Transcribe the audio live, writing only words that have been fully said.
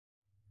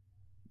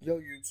Yo,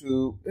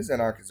 YouTube, it's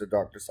Anarchist of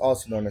Darkness,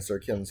 also known as Sir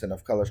Killing Sin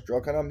of Color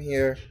Stroke, and I'm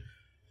here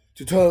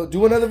to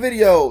do another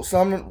video.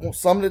 Some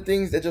of the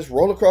things that just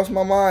roll across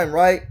my mind,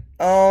 right?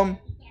 Now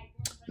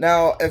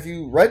if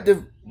you read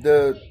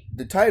the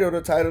title,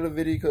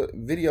 the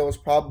video is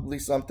probably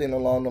something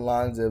along the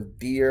lines of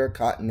 "Dear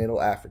Continental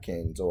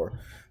Africans" or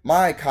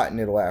 "My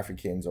Continental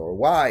Africans" or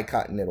 "Why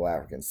Continental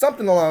Africans,"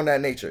 something along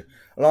that nature,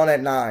 along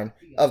that nine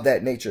of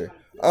that nature.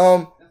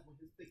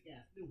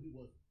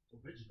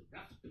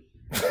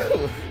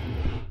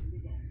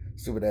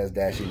 Stupid ass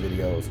Dashy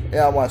videos.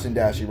 Yeah, I'm watching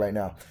Dashy right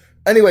now.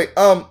 Anyway,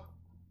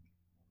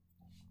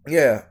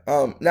 yeah,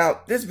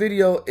 now this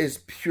video is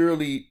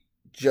purely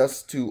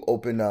just to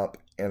open up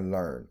and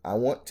learn. I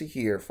want to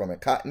hear from a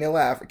Continental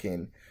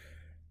African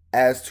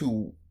as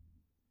to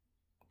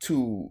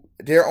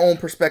their own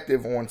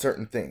perspective on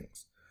certain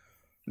things.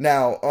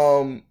 Now,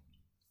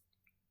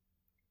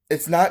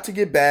 it's not to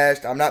get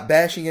bashed. I'm not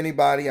bashing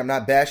anybody. I'm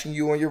not bashing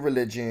you on your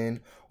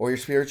religion or your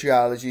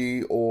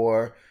spirituality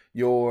or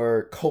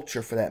your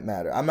culture for that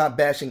matter. I'm not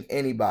bashing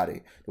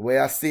anybody. The way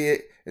I see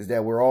it is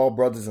that we're all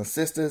brothers and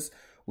sisters.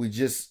 We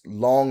just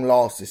long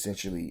lost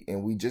essentially,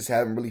 and we just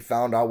haven't really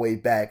found our way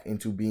back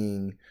into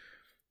being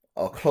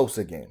close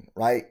again,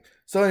 right?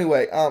 So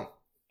anyway,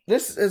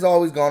 this has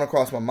always gone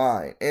across my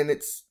mind, and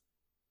it's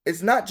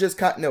not just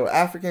Continental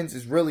Africans.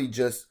 It's really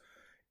just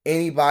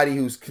anybody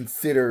who's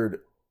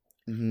considered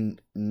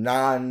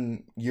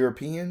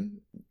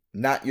non-European,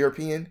 not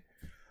European.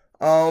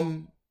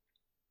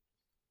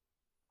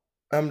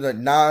 I'm the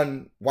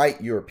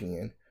non-white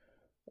European.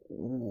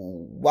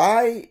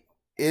 Why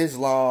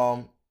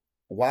Islam?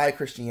 Why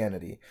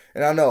Christianity?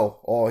 And I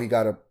know, oh, he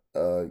got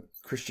a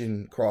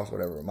Christian cross,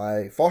 whatever.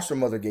 My foster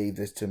mother gave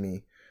this to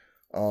me.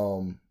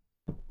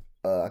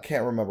 I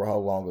can't remember how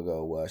long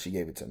ago she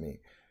gave it to me.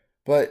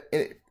 But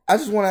I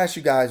just want to ask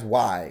you guys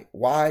why.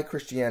 Why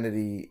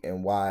Christianity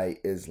and why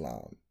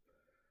Islam?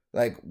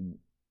 Like,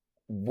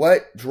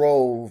 what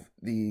drove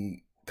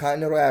the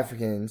Continental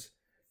Africans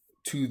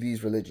to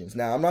these religions?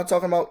 Now, I'm not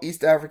talking about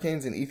East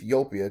Africans in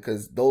Ethiopia,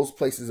 because those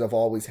places have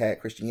always had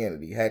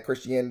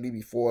Christianity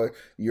before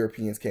the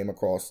Europeans came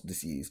across the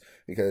seas.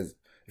 Because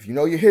if you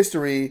know your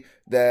history,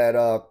 that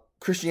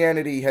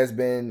Christianity has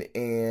been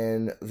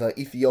in the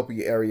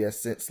Ethiopia area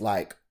since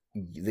like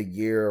the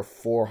year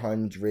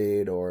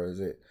 400, or is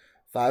it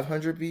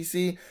 500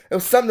 BC? It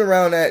was something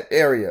around that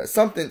area,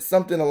 something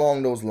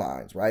along those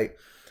lines, right?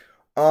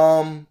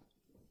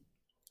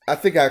 I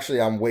think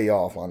actually I'm way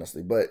off,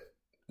 honestly, but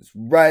it's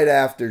right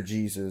after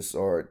Jesus,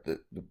 or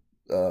the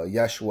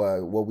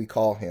Yeshua, what we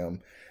call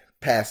him,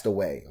 passed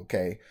away.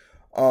 Okay,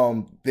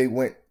 they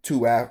went to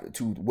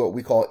what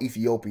we call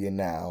Ethiopia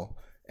now,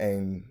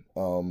 and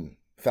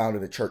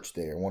founded a church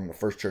there. One of the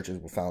first churches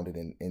were founded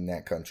in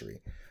that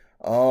country.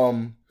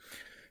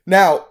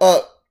 Now,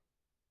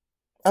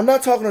 I'm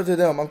not talking to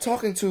them. I'm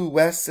talking to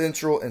West,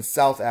 Central, and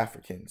South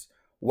Africans.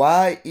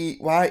 Why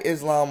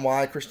Islam?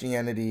 Why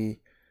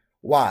Christianity?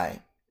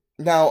 Why?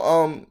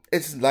 Now,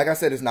 it's like I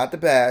said, it's not the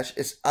bash.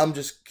 I'm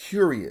just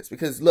curious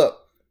because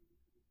look,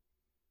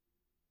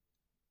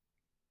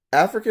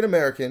 African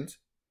Americans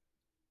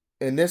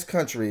in this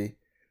country,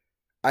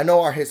 I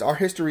know our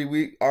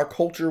history, our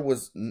culture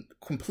was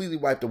completely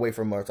wiped away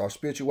from us. Our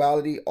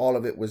spirituality, all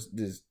of it was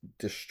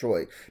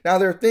destroyed. Now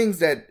there are things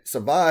that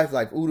survived,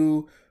 like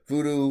voodoo,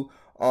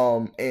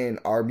 and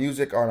our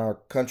music, on our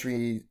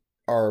country.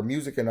 Our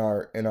music and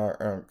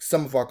our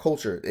some of our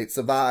culture, it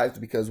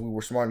survived because we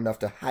were smart enough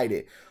to hide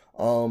it.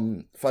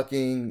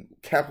 Fucking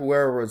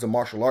capoeira is a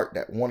martial art,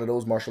 that one of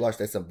those martial arts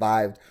that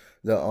survived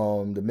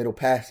the Middle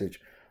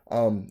Passage,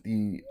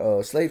 the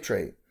slave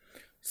trade.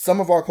 Some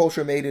of our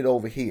culture made it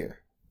over here,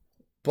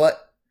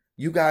 but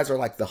you guys are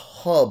like the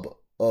hub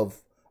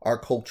of our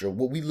culture,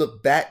 what we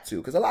look back to.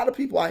 Because a lot of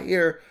people, I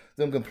hear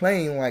them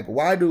complain, like,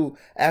 why do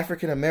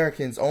African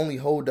Americans only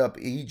hold up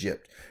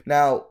Egypt?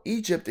 Now,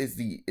 Egypt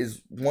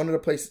is one of the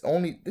places,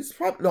 this is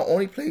probably the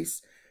only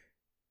place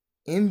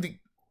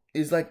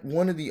is like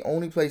one of the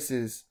only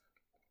places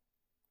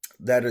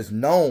that is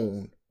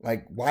known,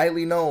 like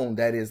widely known,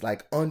 that is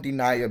like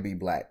undeniably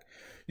black.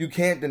 You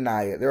can't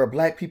deny it. There are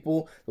black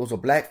people. Those are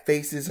black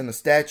faces in the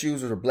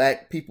statues. Those are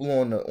black people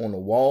on the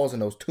walls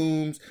and those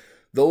tombs.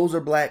 Those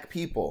are black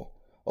people.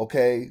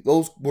 Okay,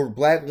 those were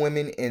black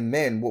women and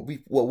men, what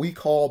we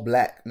call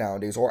black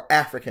nowadays, or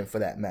African for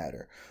that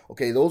matter.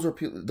 Okay,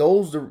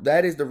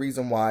 that is the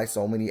reason why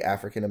so many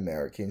African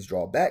Americans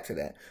draw back to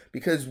that,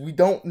 because we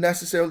don't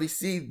necessarily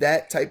see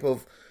that type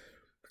of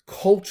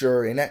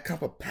culture and that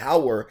type of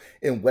power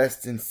in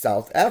West and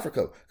South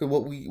Africa.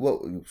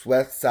 Because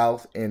West,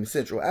 South, and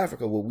Central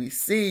Africa, what we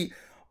see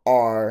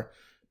are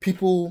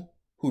people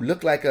who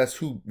look like us,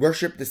 who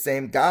worship the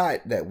same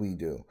God that we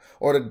do,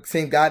 or the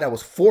same God that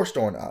was forced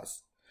on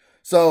us.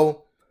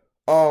 So,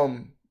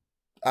 I'm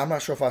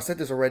not sure if I said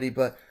this already,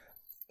 but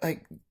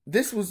like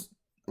this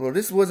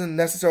wasn't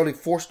necessarily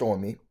forced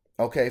on me.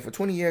 Okay, for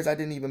 20 years I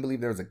didn't even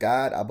believe there was a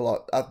God.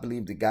 I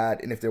believed the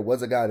God, and if there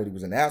was a God, that he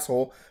was an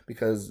asshole,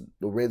 because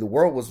the way the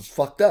world was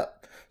fucked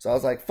up. So I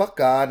was like, fuck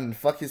God and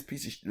fuck his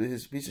piece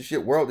of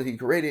shit world that he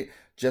created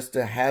just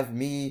to have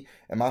me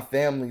and my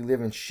family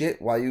live in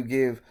shit while you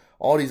give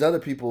all these other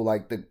people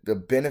like the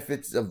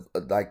benefits of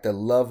like the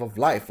love of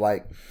life.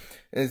 Like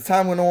as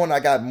time went on, I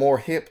got more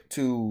hip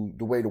to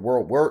the way the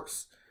world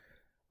works,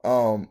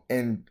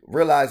 and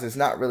realized it's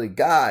not really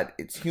God,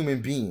 it's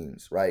human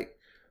beings, right?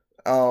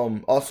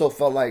 Also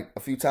felt like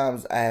a few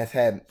times I have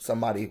had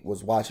somebody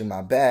was watching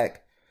my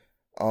back,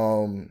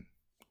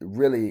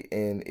 really,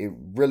 and it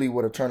really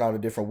would have turned out a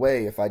different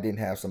way if I didn't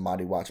have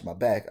somebody watching my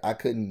back. I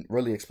couldn't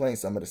really explain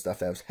some of the stuff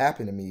that was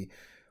happening to me,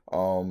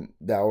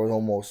 that was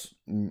almost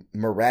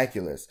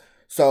miraculous.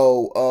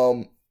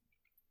 So,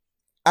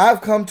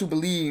 I've come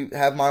to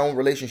have my own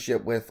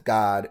relationship with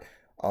God.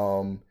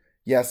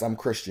 Yes, I'm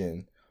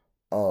Christian.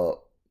 I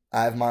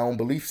have my own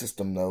belief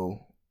system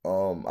though.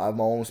 I have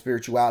my own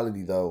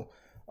spirituality though.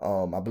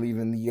 I believe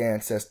in the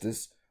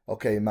ancestors.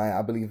 Okay,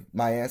 I believe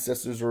my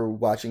ancestors were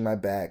watching my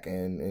back,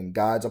 and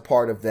God's a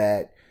part of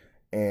that,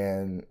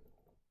 and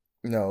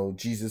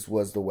Jesus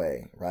was the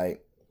way,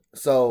 right?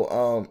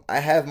 So I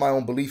have my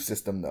own belief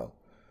system though.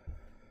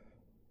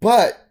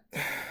 But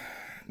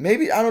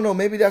maybe, I don't know,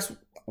 maybe that's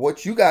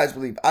what you guys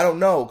believe. I don't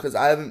know, because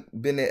I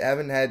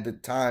haven't had the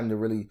time to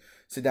really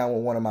sit down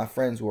with one of my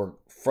friends who are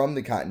from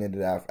the continent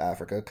of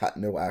Africa,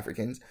 Continental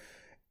Africans,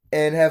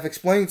 and have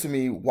explained to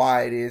me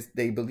why it is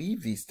they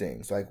believe these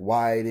things, like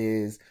why it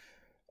is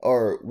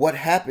or what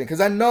happened.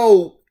 Because I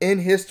know in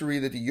history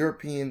that the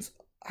Europeans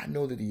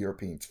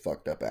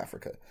fucked up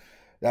Africa.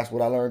 That's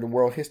what I learned in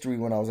world history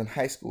when I was in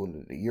high school.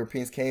 The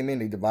Europeans came in,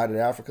 they divided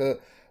Africa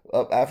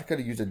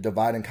to use a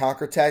divide and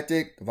conquer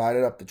tactic,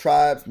 divided up the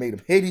tribes, made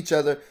them hate each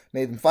other,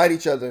 made them fight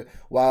each other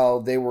while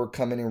they were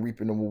coming and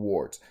reaping the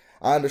rewards.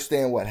 I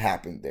understand what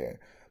happened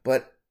there.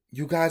 But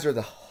you guys are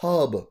the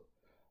hub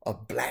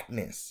of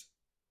blackness.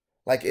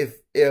 Like if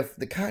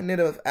the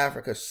continent of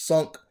Africa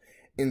sunk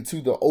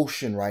into the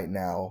ocean right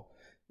now,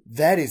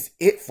 that is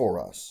it for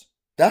us.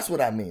 That's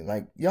what I mean.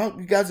 Like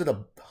you guys are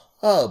the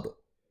hub.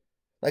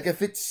 Like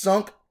if it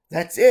sunk,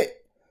 that's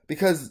it.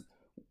 Because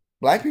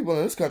black people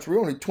in this country are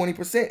only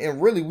 20%,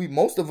 and really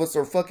most of us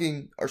are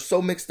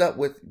so mixed up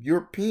with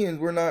Europeans.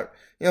 We're not,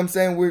 you know what I'm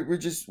saying?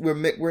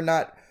 We're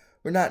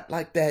not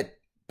like that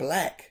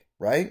black,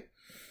 right?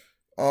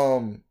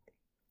 That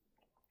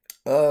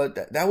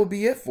would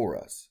be it for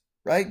us,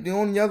 right? The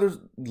only others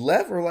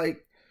left are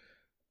like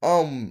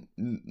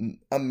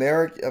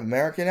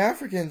American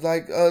Africans,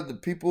 like the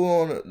people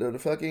on the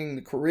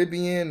fucking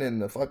Caribbean and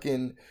the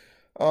fucking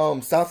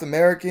South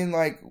American.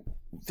 Like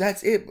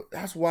that's it.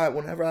 That's why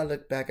whenever I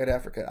look back at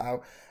Africa,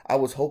 I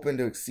was hoping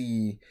to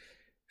see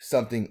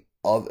something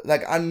other.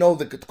 Like I know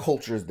the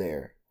culture is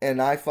there,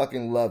 and I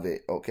fucking love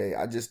it. Okay,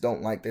 I just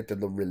don't like that the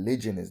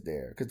religion is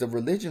there, because the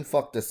religion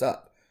fucked us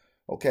up.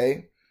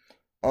 Okay,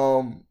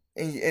 and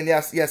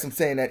yes, I'm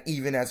saying that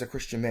even as a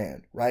Christian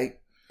man, right?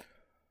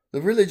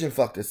 The religion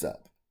fucked us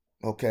up,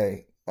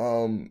 okay?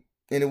 And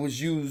it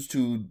was used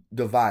to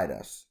divide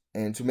us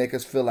and to make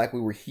us feel like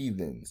we were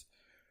heathens.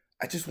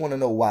 I just want to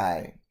know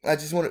why. I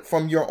just want it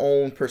from your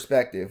own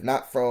perspective,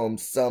 not from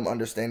some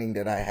understanding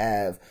that I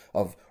have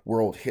of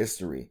world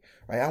history,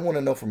 right? I want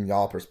to know from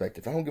y'all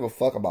perspective. I don't give a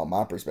fuck about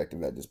my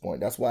perspective at this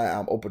point. That's why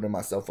I'm opening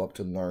myself up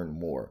to learn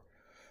more.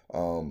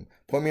 Point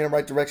me in the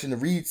right direction to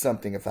read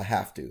something if I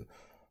have to.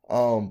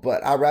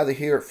 But I'd rather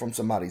hear it from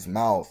somebody's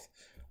mouth.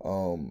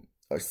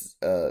 I'd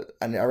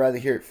rather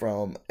hear it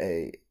from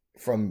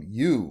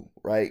you,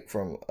 right?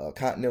 From a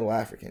continental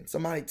African.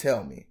 Somebody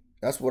tell me.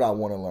 That's what I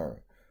want to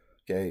learn.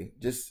 Okay,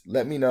 just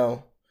let me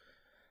know.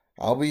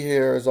 I'll be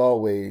here as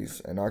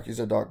always. Anarchies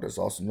of Darkness,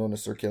 also known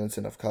as Sir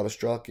Killington of College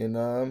Struck,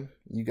 and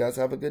you guys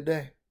have a good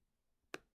day.